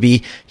A would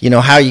be,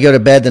 how you go to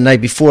bed the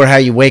night before, how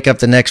you wake up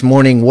the next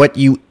morning, what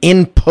you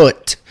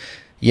input,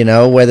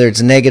 whether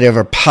it's negative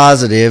or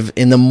positive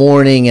in the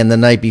morning and the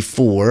night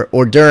before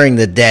or during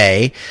the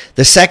day.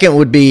 The second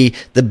would be,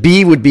 the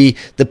B would be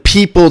the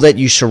people that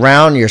you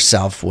surround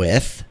yourself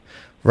with,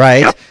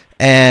 right? Yep.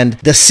 And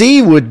the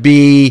C would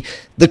be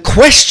the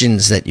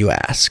questions that you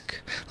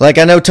ask. Like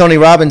I know Tony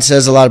Robbins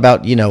says a lot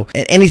about,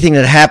 anything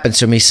that happens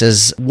to him, he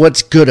says,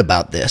 what's good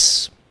about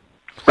this?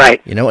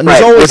 Right. And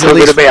there's always at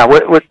least,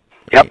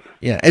 yep.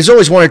 Yeah, there's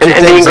always one or two things.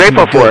 And being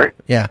grateful for it.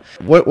 Yeah.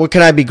 What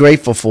can I be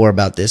grateful for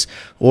about this?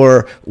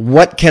 Or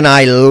what can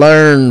I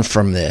learn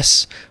from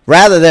this?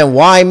 Rather than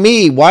why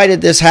me? Why did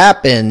this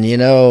happen?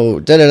 So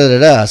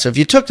if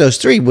you took those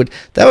 3,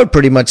 that would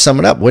pretty much sum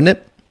it up, wouldn't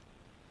it?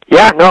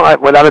 Yeah, no,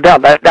 without a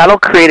doubt. That'll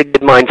create a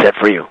good mindset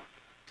for you.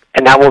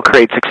 And that will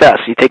create success.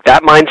 You take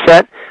that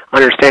mindset,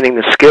 understanding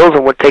the skills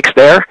and what takes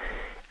there,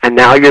 and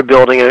now you're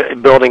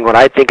building what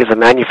I think is a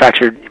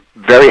manufactured,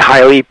 very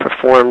highly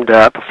performance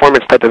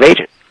type of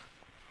agent.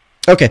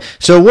 Okay,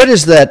 so what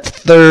is that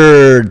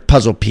third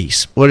puzzle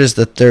piece? What is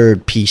the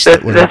third piece?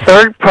 The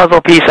third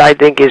puzzle piece, I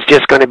think, is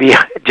just going to be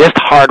just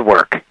hard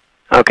work.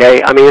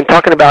 Okay, I mean, I'm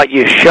talking about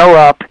you show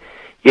up,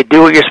 you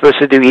do what you're supposed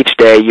to do each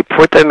day, you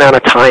put the amount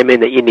of time in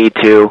that you need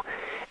to,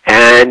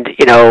 and,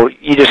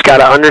 you just got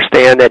to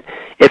understand that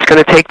it's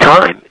going to take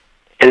time,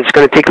 and it's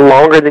going to take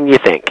longer than you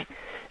think,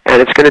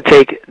 and it's going to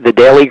take the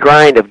daily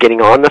grind of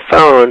getting on the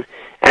phone,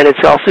 and it's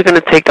also going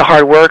to take the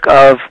hard work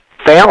of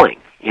failing,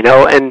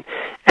 and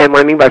what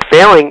I mean by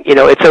failing,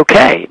 it's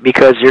okay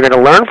because you're going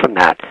to learn from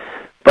that,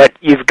 but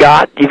you've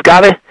got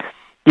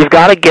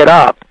to get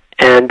up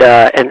and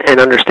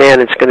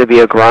understand it's going to be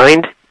a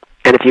grind,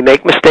 and if you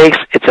make mistakes,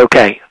 it's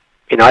okay.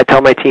 I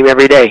tell my team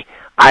every day,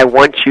 I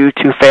want you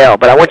to fail,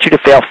 but I want you to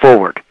fail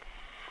forward.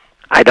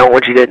 I don't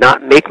want you to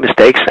not make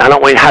mistakes. I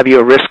don't want you to have you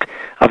a risk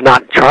of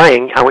not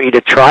trying. I want you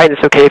to try, and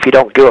it's okay if you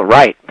don't do it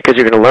right because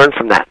you're going to learn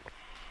from that.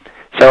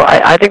 So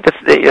I think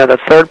the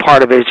third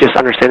part of it is just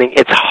understanding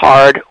it's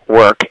hard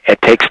work.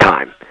 It takes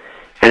time,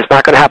 and it's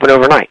not going to happen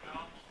overnight.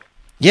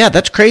 Yeah,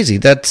 that's crazy.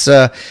 That's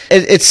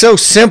it's so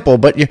simple,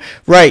 but you're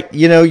right.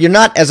 You're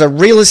not, as a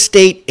real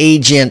estate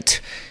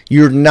agent,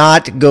 you're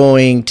not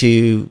going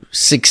to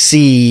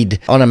succeed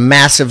on a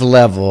massive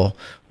level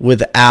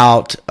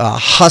without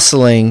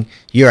hustling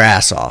your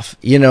ass off.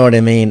 You know what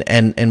I mean?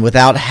 And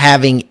without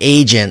having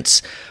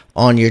agents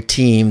on your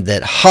team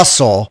that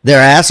hustle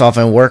their ass off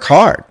and work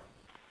hard.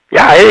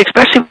 Yeah,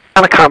 especially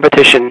on a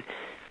competition,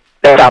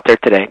 that's out there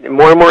today.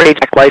 More and more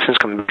agent license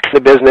coming back to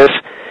the business.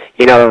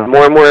 You know,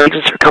 more and more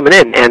agents are coming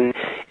in, and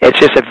it's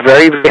just a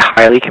very, very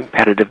highly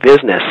competitive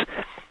business.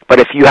 But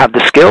if you have the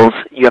skills,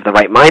 you have the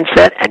right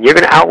mindset, and you're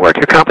going to outwork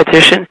your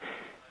competition,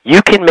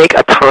 you can make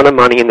a ton of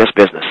money in this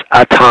business,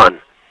 a ton.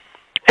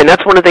 And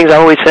that's one of the things I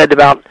always said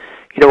about,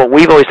 you know, what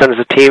we've always done as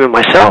a team and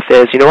myself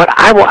is, you know what,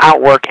 I will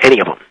outwork any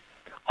of them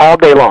all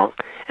day long.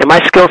 And my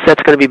skill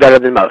set's going to be better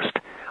than most,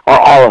 or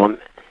all of them.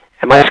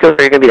 And my skills are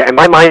going to be there. And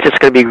my mindset's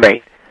going to be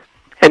great.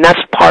 And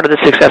that's part of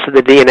the success of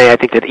the DNA, I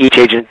think, that each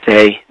agent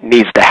today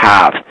needs to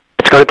have.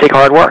 It's going to take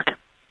hard work.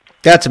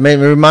 That's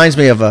amazing. It reminds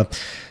me of a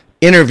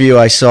interview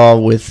I saw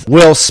with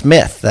Will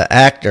Smith, the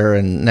actor,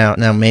 and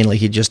now mainly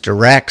he just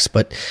directs,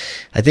 but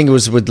I think it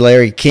was with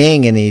Larry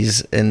King, and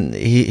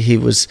he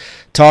was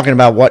talking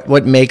about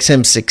what makes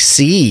him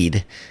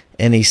succeed.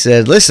 And he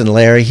said, listen,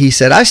 Larry, he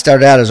said, I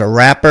started out as a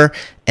rapper,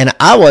 and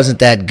I wasn't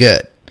that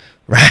good.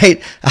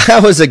 Right? I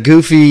was a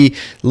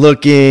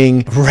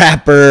goofy-looking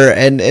rapper,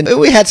 and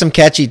we had some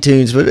catchy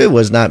tunes, but it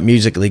was not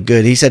musically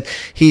good. He said,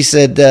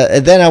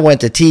 then I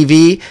went to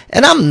TV,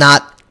 and I'm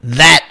not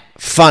that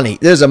funny.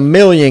 There's a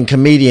million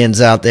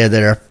comedians out there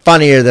that are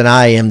funnier than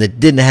I am that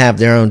didn't have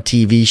their own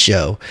TV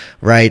show,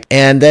 right?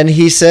 And then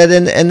he said,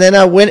 and then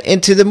I went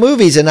into the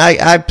movies, and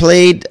I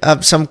played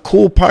some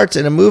cool parts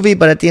in a movie,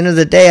 but at the end of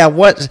the day,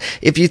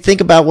 if you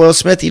think about Will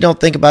Smith, you don't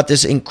think about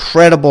this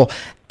incredible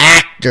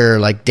actor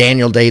like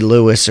Daniel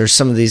Day-Lewis or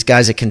some of these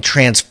guys that can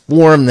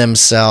transform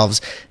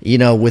themselves, you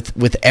know,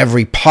 with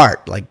every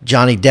part, like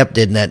Johnny Depp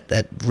did in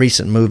that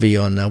recent movie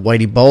on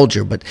Whitey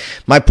Bulger. But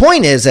my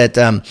point is that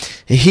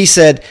he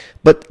said,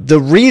 but the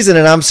reason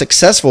that I'm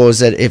successful is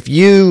that if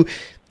you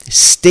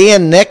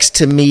stand next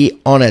to me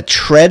on a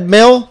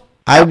treadmill,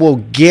 I will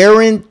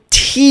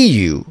guarantee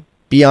you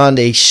beyond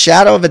a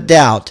shadow of a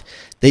doubt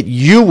that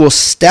you will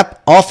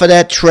step off of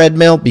that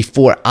treadmill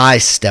before I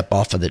step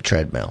off of the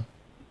treadmill.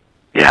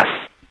 Yes.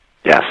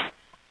 Yes.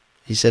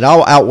 He said,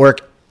 I'll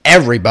outwork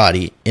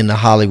everybody in the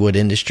Hollywood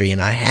industry,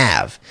 and I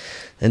have.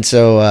 And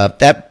so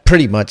that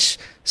pretty much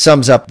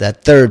sums up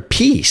that third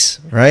piece,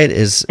 right,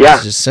 is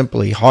just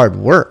simply hard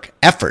work,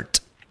 effort.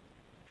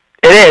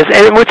 It is.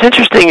 And what's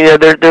interesting, you know,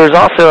 there's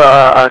also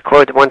a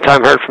quote that one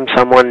time I heard from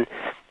someone,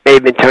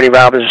 maybe Tony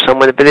Robbins or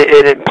someone, but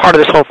part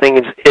of this whole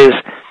thing is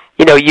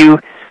you know, you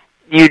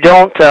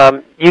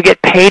don't, you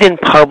get paid in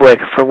public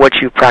for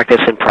what you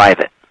practice in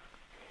private.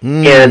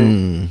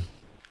 And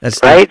that's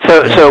right.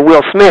 So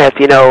Will Smith,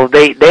 you know,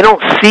 they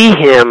don't see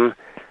him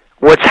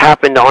what's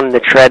happened on the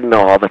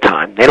treadmill all the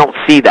time. They don't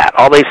see that.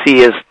 All they see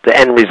is the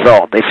end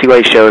result. They see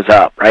where he shows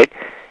up, right?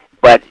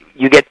 But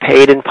you get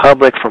paid in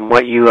public from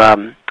what you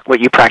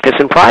practice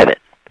in private.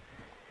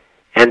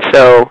 And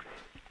so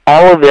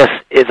all of this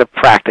is a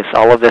practice.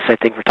 All of this, I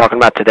think, we're talking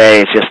about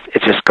today is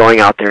just going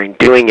out there and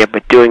doing it,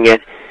 but doing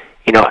it,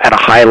 you know, at a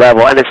high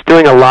level. And it's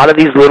doing a lot of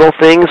these little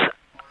things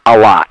a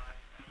lot.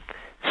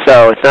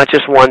 So it's not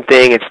just one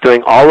thing, it's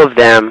doing all of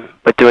them,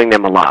 but doing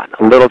them a lot.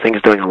 A little thing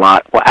is doing a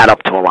lot will add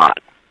up to a lot.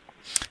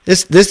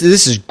 This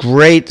is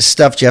great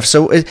stuff, Jeff.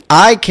 So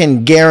I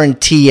can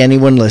guarantee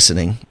anyone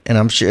listening, and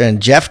I'm sure,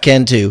 and Jeff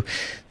can too,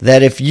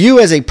 that if you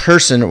as a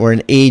person or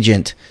an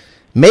agent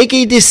make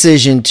a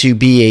decision to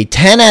be a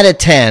 10 out of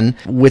 10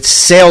 with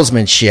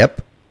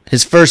salesmanship,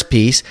 his first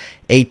piece,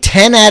 a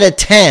 10 out of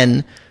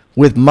 10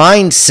 with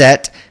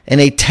mindset, and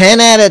a 10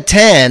 out of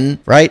 10,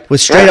 right,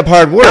 with straight up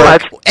hard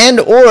work, and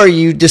or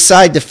you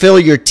decide to fill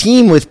your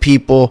team with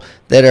people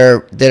that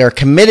are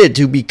committed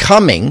to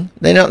becoming,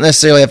 they don't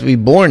necessarily have to be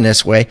born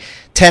this way,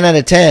 10 out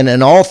of 10,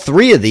 and all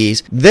three of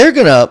these, they're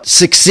going to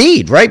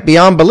succeed, right,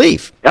 beyond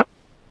belief. Yep,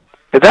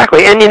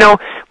 exactly. And, you know,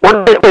 one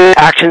of the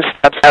action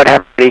steps I would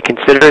have to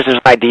consider is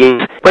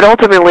ideas, but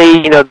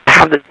ultimately, you know,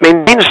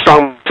 maintain a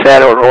strong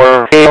set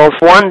or sales,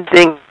 one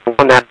thing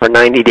on that for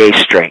 90 days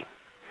straight.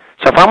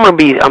 So if I'm going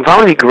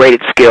to be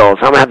great at skills,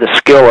 I'm going to have the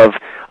skill of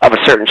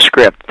a certain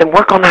script, then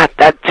work on that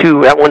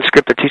one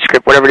script or two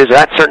script, whatever it is, or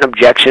that certain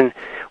objection,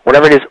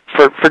 whatever it is,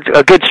 for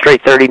a good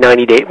straight 30,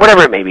 90 days,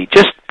 whatever it may be.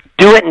 Just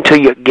do it until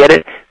you get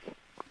it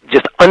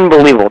just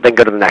unbelievable, then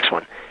go to the next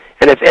one.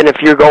 And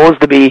if your goal is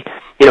to be,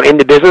 you know, in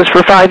the business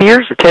for 5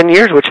 years or 10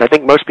 years, which I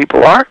think most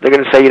people are, they're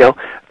going to say, you know,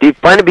 do you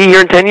plan to be here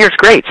in 10 years?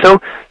 Great.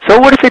 So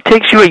what if it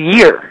takes you a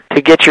year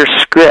to get your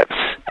scripts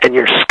and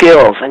your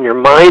skills and your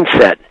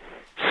mindset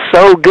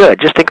so good?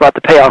 Just think about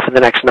the payoff in the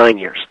next 9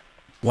 years.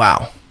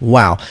 Wow.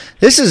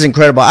 This is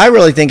incredible. I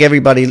really think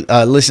everybody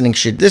listening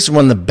this is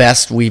one of the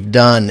best we've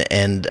done.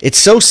 And it's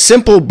so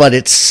simple, but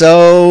it's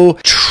so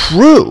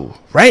true,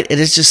 right? It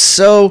is just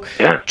so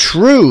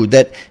true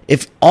that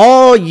if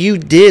all you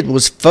did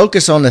was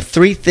focus on the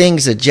three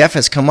things that Jeff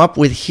has come up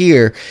with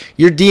here,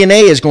 your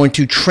DNA is going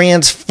to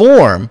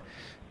transform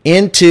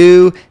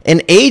into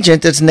an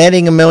agent that's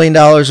netting $1 million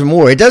or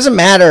more. It doesn't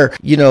matter,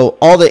 you know,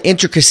 all the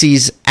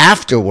intricacies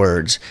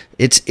afterwards.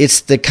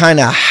 It's the kind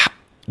of,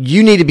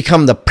 you need to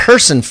become the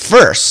person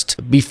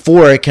first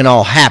before it can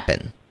all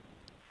happen.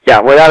 Yeah,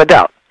 without a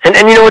doubt. And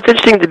you know what's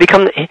interesting to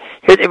become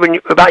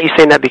about you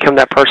saying that become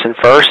that person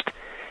first.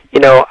 You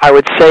know, I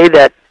would say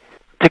that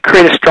to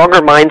create a stronger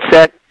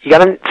mindset you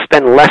got to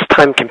spend less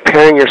time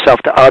comparing yourself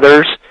to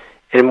others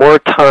and more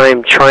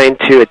time trying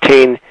to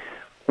attain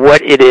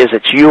what it is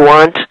that you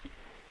want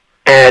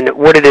and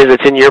what it is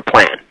that's in your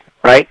plan,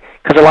 right?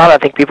 Because a lot of, I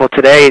think, people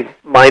today,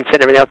 mindset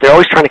and everything else, they're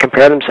always trying to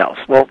compare themselves.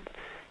 Well,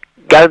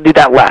 got to do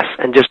that less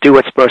and just do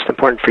what's most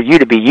important for you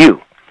to be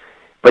you,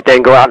 but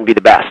then go out and be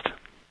the best.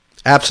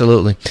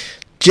 Absolutely.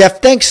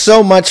 Jeff, thanks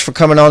so much for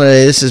coming on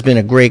today. This has been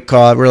a great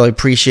call. I really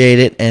appreciate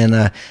it,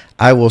 and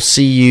I will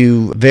see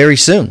you very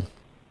soon.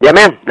 Yeah,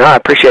 man. No, I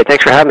appreciate it.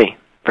 Thanks for having me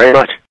very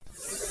much.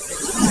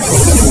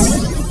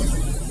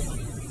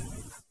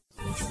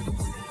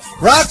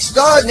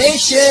 Rockstar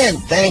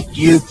Nation, thank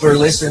you for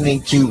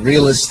listening to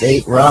Real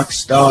Estate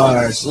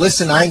Rockstars.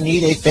 Listen, I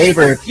need a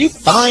favor. If you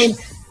find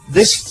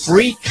this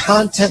free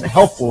content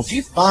helpful, if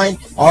you find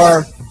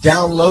our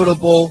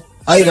downloadable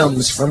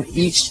items from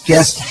each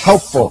guest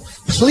helpful,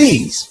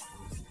 please,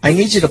 I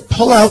need you to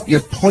pull out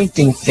your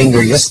pointing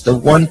finger, yes, the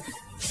one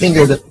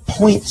finger that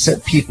points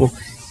at people,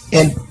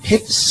 and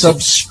hit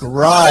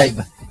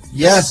subscribe.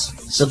 Yes,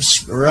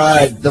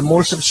 subscribe. The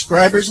more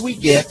subscribers we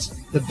get,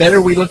 the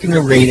better we look in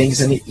the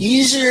ratings, and the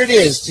easier it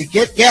is to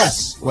get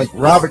guests like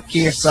Robert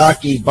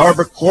Kiyosaki,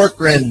 Barbara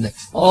Corcoran,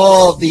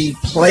 all the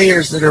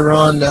players that are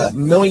on $1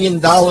 million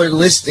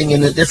listing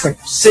in the different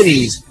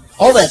cities.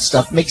 All that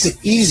stuff makes it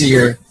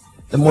easier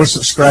the more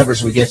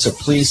subscribers we get, so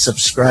please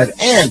subscribe.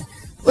 And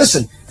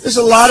listen, there's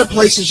a lot of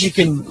places you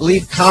can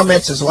leave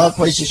comments. There's a lot of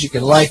places you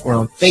can like. We're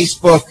on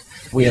Facebook.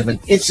 We have an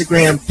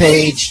Instagram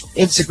page.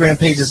 Instagram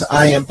page is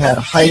I am Pat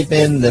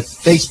Hiban. The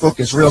Facebook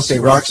is Real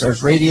Estate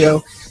Rockstars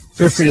Radio.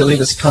 Feel free to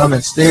leave us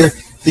comments there.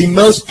 The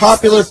most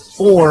popular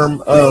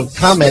form of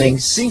commenting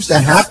seems to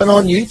happen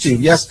on YouTube.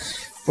 Yes,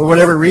 for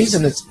whatever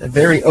reason, it's a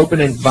very open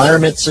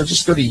environment. So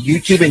just go to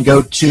YouTube and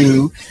go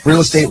to Real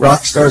Estate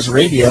Rockstars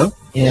Radio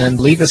and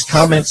leave us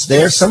comments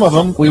there. Some of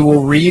them we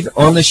will read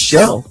on the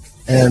show,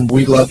 and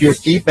we love your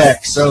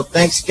feedback. So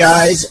thanks,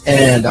 guys,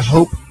 and I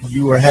hope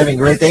you are having a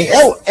great day.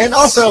 Oh, and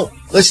also,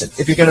 listen,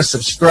 if you're going to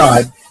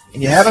subscribe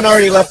and you haven't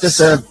already left us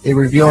a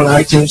review on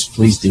iTunes,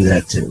 please do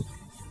that too.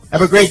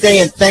 Have a great day,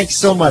 and thanks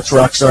so much,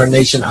 Rockstar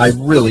Nation. I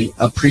really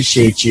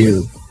appreciate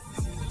you.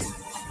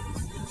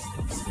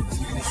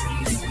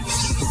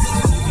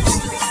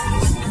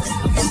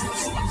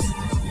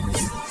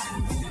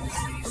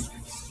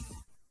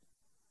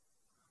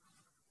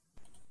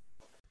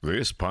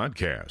 This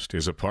podcast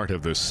is a part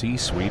of the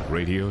C-Suite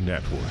Radio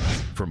Network.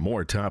 For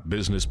more top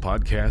business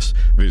podcasts,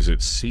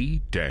 visit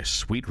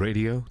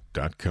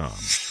c-suiteradio.com.